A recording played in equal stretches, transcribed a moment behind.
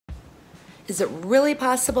Is it really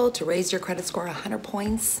possible to raise your credit score 100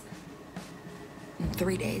 points in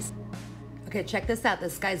 3 days? Okay, check this out.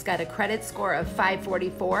 This guy's got a credit score of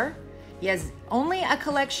 544. He has only a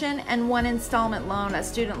collection and one installment loan, a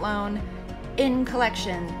student loan in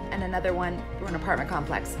collection, and another one through an apartment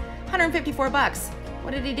complex. 154 bucks.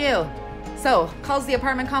 What did he do? So calls the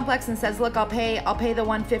apartment complex and says, look, I'll pay the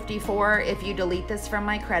 154 if you delete this from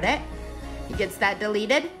my credit. He gets that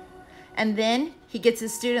deleted. And then he gets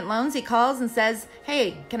his student loans. He calls and says,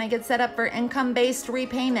 hey, can I get set up for income-based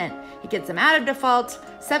repayment? He gets him out of default.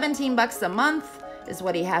 17 bucks a month is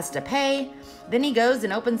what he has to pay. Then he goes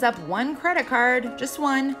and opens up one credit card, just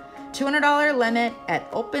one, $200 limit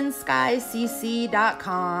at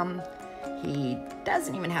openskycc.com. He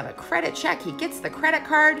doesn't even have a credit check. He gets the credit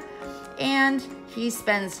card and he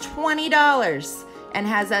spends $20 and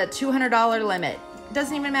has a $200 limit.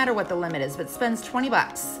 Doesn't even matter what the limit is, but spends 20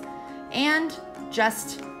 bucks. And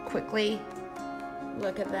just quickly,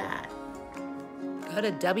 look at that. Go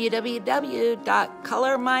to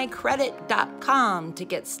www.colormycredit.com to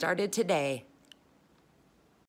get started today.